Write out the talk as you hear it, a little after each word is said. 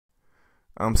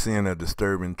I'm seeing a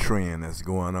disturbing trend that's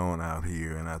going on out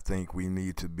here, and I think we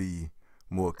need to be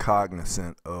more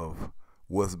cognizant of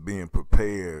what's being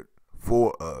prepared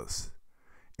for us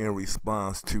in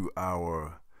response to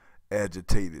our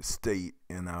agitated state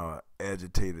and our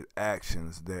agitated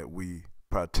actions that we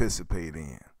participate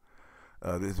in.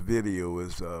 This video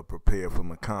is prepared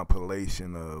from a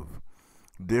compilation of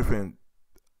different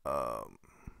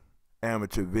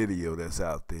amateur video that's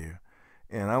out there,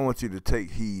 and I want you to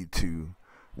take heed to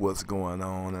what's going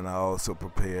on. And I also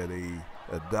prepared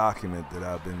a document that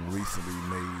I've been recently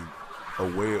made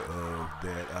aware of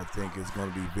that I think is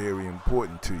going to be very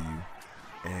important to you,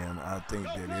 and I think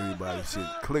that everybody should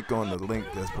click on the link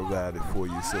that's provided for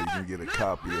you so you can get a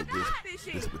copy of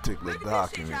this particular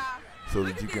document, so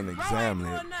that you can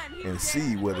examine it and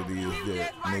see what it is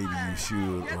that maybe you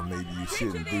should or maybe you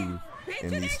shouldn't do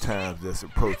in these times that's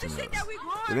approaching us.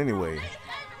 But anyway,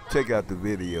 check out the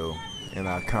video and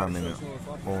I'll comment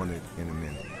on it in a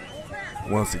minute.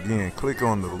 Once again, click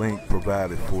on the link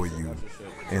provided for you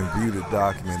and view the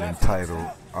document entitled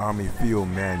Army Field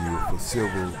Manual for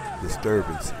Civil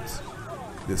Disturbances.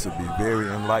 This will be very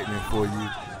enlightening for you,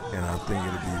 and I think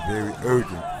it'll be very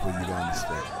urgent for you to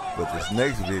understand. But this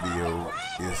next video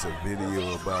is a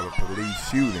video about a police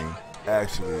shooting.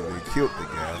 Actually, they killed the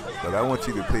guy, but I want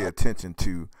you to pay attention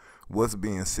to what's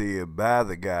being said by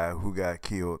the guy who got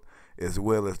killed, as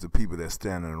well as the people that's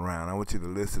standing around. I want you to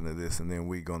listen to this, and then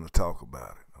we're going to talk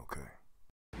about it, okay?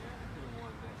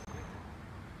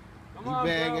 He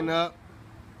bagging up.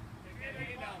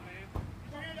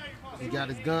 He got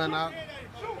his gun out.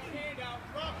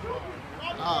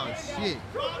 Oh, shit.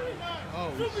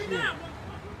 Oh, shit.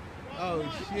 Oh,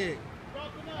 shit.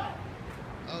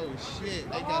 Oh,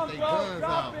 shit. They got their guns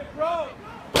out. Oh,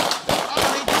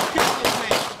 they just killed this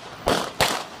man.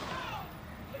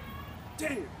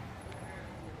 Damn.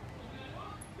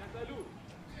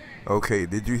 Okay,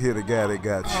 did you hear the guy that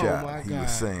got shot? He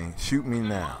was saying, "Shoot me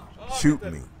now. Shoot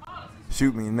me.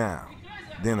 Shoot me now."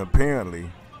 Then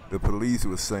apparently the police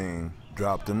was saying,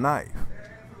 "Drop the knife.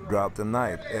 Drop the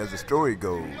knife." As the story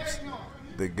goes,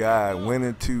 the guy went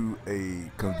into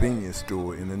a convenience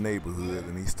store in the neighborhood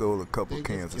and he stole a couple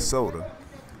cans of soda,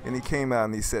 and he came out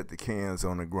and he set the cans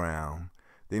on the ground.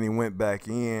 Then he went back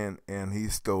in and he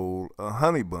stole a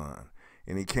honey bun,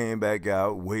 and he came back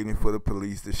out waiting for the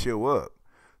police to show up.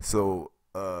 So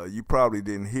you probably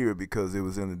didn't hear it because it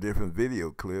was in a different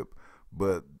video clip,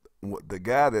 but the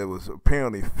guy that was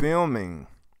apparently filming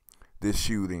this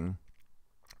shooting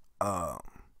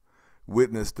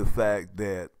witnessed the fact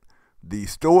that the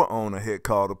store owner had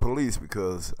called the police,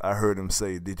 because I heard him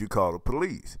say, "Did you call the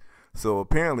police?" So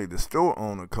apparently the store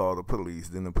owner called the police.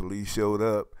 Then the police showed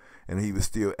up and he was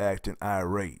still acting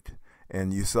irate,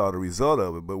 and you saw the result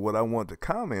of it. But what I want to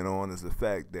comment on is the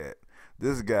fact that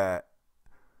this guy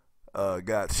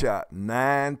got shot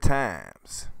 9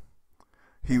 times.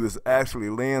 He was actually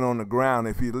laying on the ground.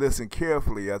 If you listen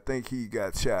carefully, I think he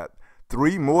got shot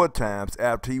 3 more times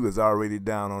after he was already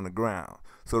down on the ground.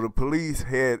 So the police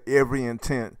had every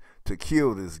intent to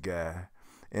kill this guy,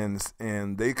 and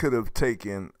they could have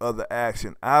taken other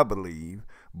action, I believe.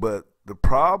 But the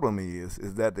problem is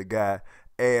that the guy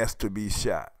asked to be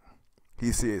shot.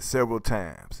 He said several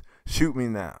times, "Shoot me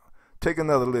now." Take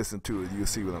another listen to it. You'll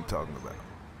see what I'm talking about.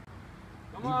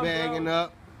 He bagging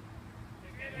up.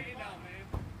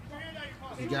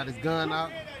 He got his gun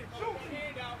out.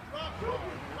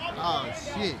 Oh,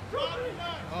 shit.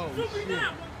 Oh, shit.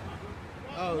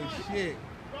 Oh, shit.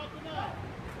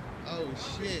 Oh,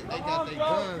 shit. They got their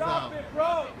guns out.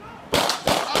 Oh,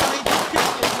 they just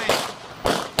killed this man.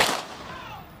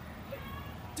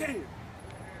 Damn.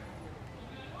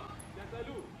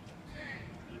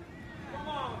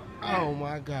 Oh,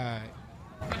 my God.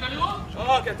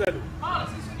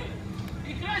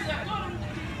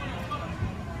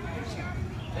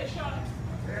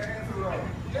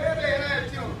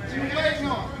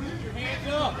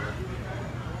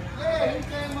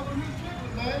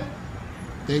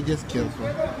 They just killed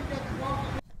him.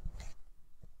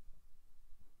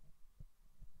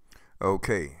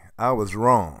 Okay, I was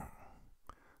wrong.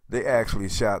 They actually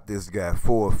shot this guy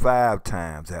 4 or 5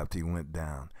 times after he went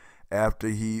down. After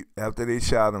they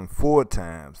shot him 4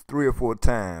 times, 3 or 4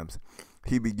 times,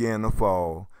 he began to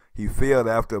fall. He failed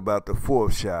after about the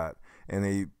 4th shot, and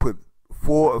they put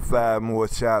 4 or 5 more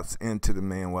shots into the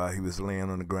man while he was laying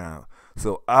on the ground.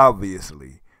 So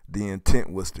obviously the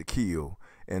intent was to kill,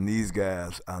 and these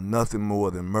guys are nothing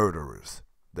more than murderers.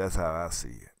 That's how I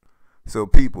see it. So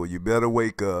people, you better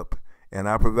wake up. And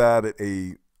I provided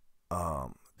a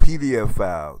PDF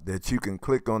file that you can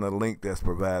click on the link that's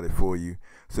provided for you,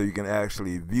 so you can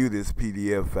actually view this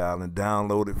PDF file and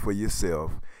download it for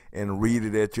yourself and read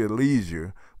it at your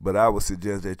leisure. But I would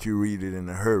suggest that you read it in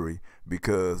a hurry,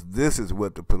 because this is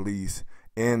what the police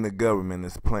and the government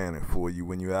is planning for you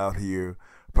when you're out here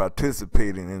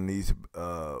participating in these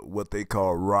what they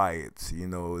call riots. You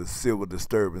know, civil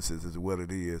disturbances is what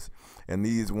it is, and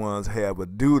these ones have a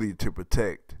duty to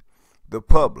protect the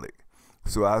public.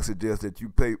 So I suggest that you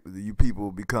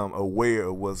people become aware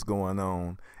of what's going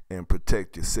on and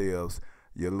protect yourselves,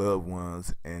 your loved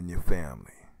ones, and your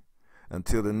family.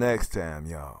 Until the next time,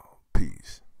 y'all,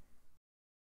 peace.